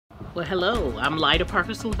Well, hello, I'm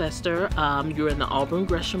Leida Sylvester. You're in the Auburn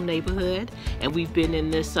Gresham neighborhood, and we've been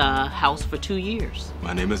in this house for 2 years.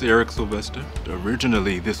 My name is Eric Sylvester.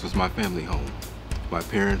 Originally, this was my family home. My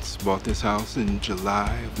parents bought this house in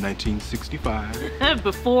July of 1965.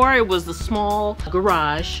 Before, it was a small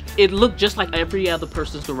garage. It looked just like every other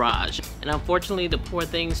person's garage. And unfortunately, the poor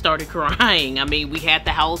thing started crying. I mean, we had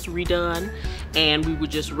the house redone, and we were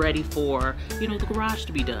just ready for, the garage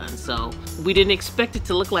to be done. So we didn't expect it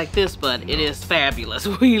to look like this, but it is fabulous.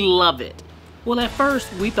 We love it. Well, at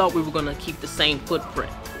first, we thought we were gonna keep the same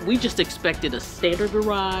footprint. We just expected a standard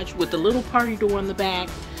garage with a little party door in the back.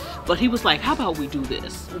 But he was like, how about we do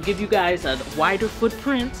this? We'll give you guys a wider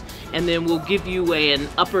footprint, and then we'll give you an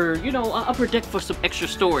upper, an upper deck for some extra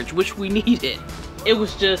storage, which we needed. It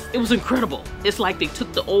was incredible. It's like they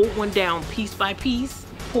took the old one down piece by piece,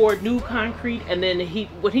 poured new concrete, and then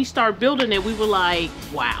when he started building it, we were like,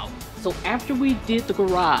 wow. So after we did the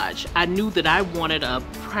garage, I knew that I wanted a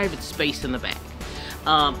private space in the back.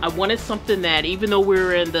 I wanted something that, even though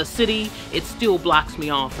we're in the city, it still blocks me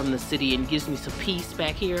off from the city and gives me some peace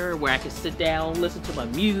back here where I can sit down, listen to my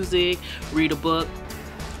music, read a book.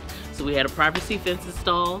 So we had a privacy fence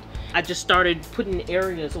installed. I just started putting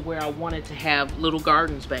areas where I wanted to have little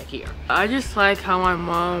gardens back here. I just like how my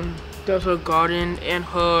mom does her garden, and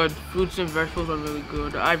her fruits and vegetables are really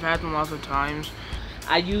good. I've had them lots of times.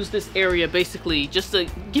 I use this area basically just to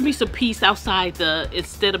give me some peace outside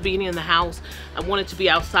instead of being in the house. I wanted to be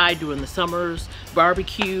outside during the summers,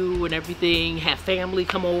 barbecue and everything, have family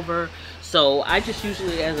come over. So I just use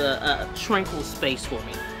it as a tranquil space for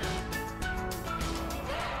me.